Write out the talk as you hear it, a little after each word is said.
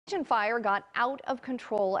Kitchen fire got out of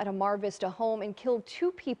control at a Vista home and killed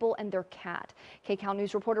 2 people and their cat. KCAL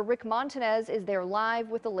News reporter Rick Montanez is there live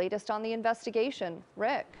with the latest on the investigation.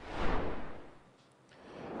 Rick.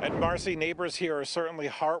 And Marcy, neighbors here are certainly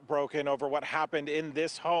heartbroken over what happened in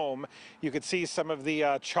this home. You could see some of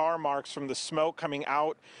the char marks from the smoke coming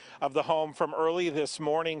out of the home from early this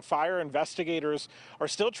morning. Fire investigators are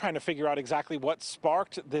still trying to figure out exactly what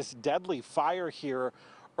sparked this deadly fire here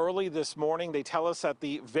early this morning. They tell us that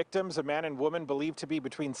the victims, a man and woman believed to be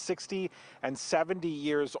between 60 and 70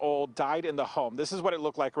 years old, died in the home. This is what it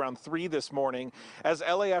looked like around 3 this morning as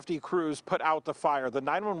LAFD crews put out the fire. The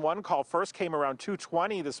 911 call first came around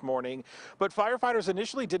 2:20 this morning, but firefighters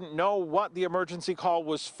initially didn't know what the emergency call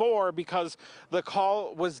was for because the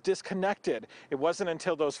call was disconnected. It wasn't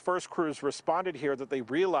until those first crews responded here that they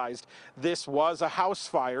realized this was a house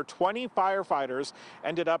fire. 20 firefighters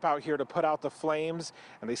ended up out here to put out the flames,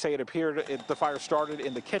 and they say the fire started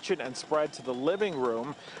in the kitchen and spread to the living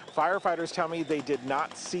room. Firefighters tell me they did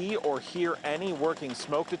not see or hear any working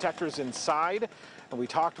smoke detectors inside. And we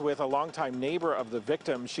talked with a longtime neighbor of the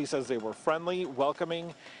victim. She says they were friendly,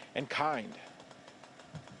 welcoming, and kind.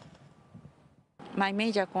 My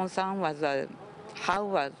major concern was how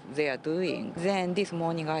was they doing. Then this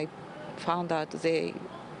morning I found out they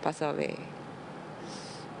passed away.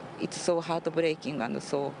 It's so heartbreaking and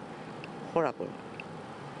so horrible.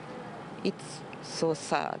 It's so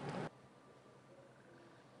sad.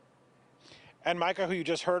 And Micah, who you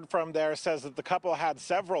just heard from there, says that the couple had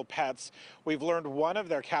several pets. We've learned one of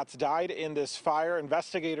their cats died in this fire.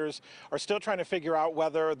 Investigators are still trying to figure out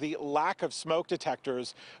whether the lack of smoke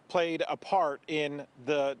detectors played a part in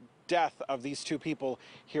the death of these 2 people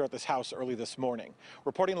here at this house early this morning.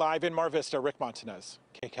 Reporting live in Vista, Rick Montanez,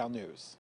 KCAL News.